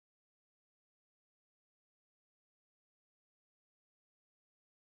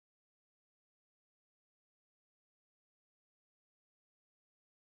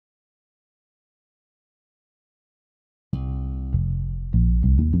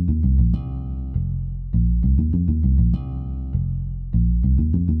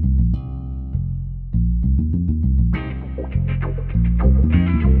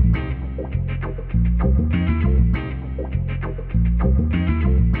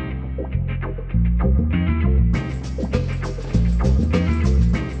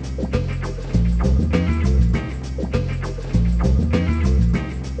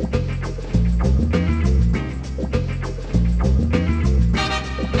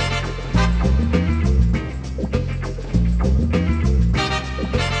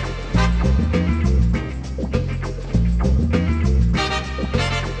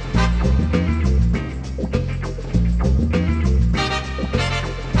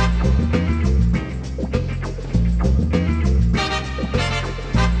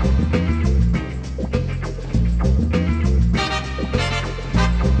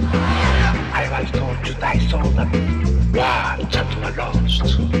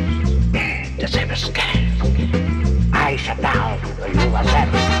lost in the same sky. I shut down you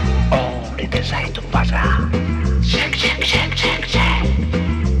yourself, only decide to buzz out. Shake, shake, shake, shake, shake.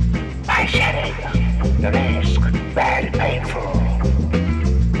 By sharing the risk, very painful.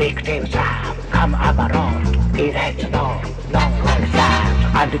 Victims have come up alone. It has no way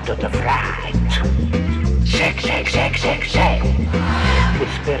down until the flight. Shake, shake, shake, shake, shake. The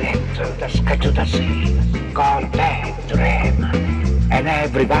spirit to the sky to the sea. Gone back to dream. And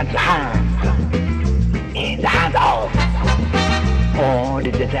everyone's hand in the hand of only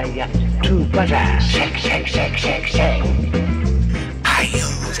the desire to possess. Shake, shake, shake, shake, shake. I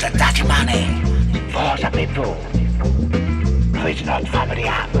use the dirty money for the people who is not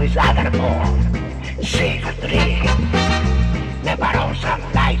familiar with other poor. See the dream, never on some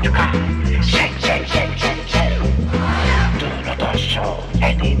night to come. Shake, shake, shake, shake, shake. Do not show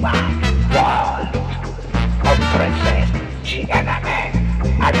anyone world of princess, she and a man,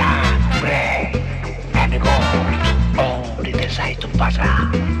 Anna, gray and gold. Only decide to pass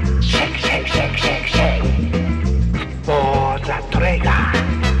out. Shake, shake, shake, shake, shake. For the trigger,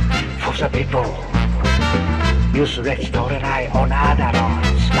 for the people. Useless to rely on other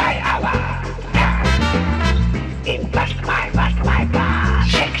roads by our time. It must my.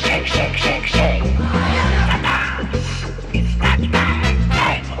 Shake, shake, shake, shake, shake. The dance, it's that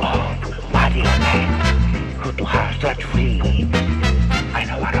time of body or man. Who to have that free. I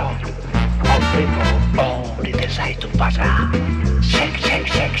know a road of people only decide to pass out. Shake, shake,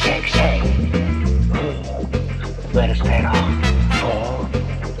 shake, shake, shake. Who will stay on for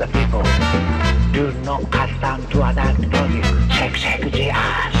the people? Do not cut down to a dark logic. Shake, shake the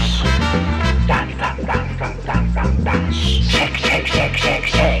ass. Dance, dance, dance, dance, dance, dance, dance. Shake, shake, shake, shake,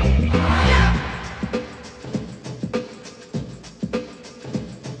 shake.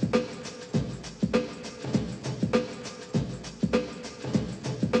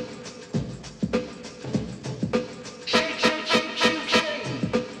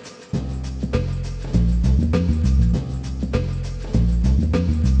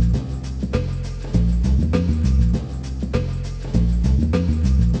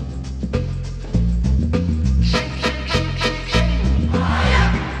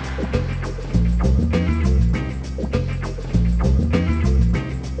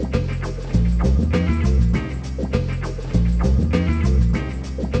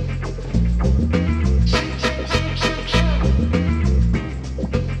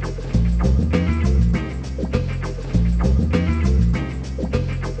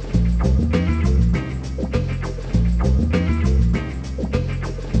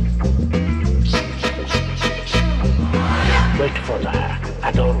 Wait for the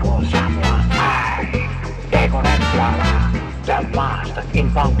adore someone. They connect flower, the master in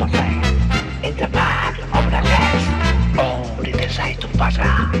fantasy. In the back of the chest, only decide to pass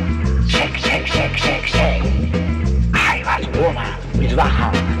out. Shake, shake, shake, shake, shake. I was a woman with one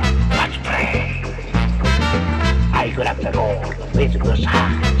hand, was prey. I grabbed the gold with both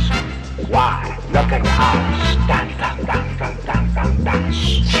hands. Why? Look at your eyes. Dance, dance, dance, dance, dance, dance, dance.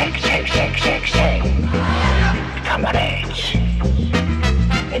 Shake, shake, shake, shake, shake. Come on, age.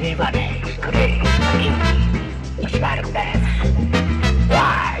 Anybody could eat the key. The smell of death.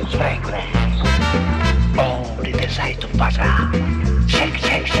 Why, fragrance? Only decide to pass out. Shake,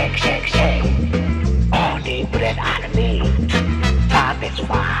 shake, shake, shake, shake. Only bread and meat.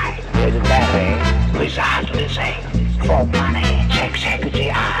 Satisfied with berry without listening for money.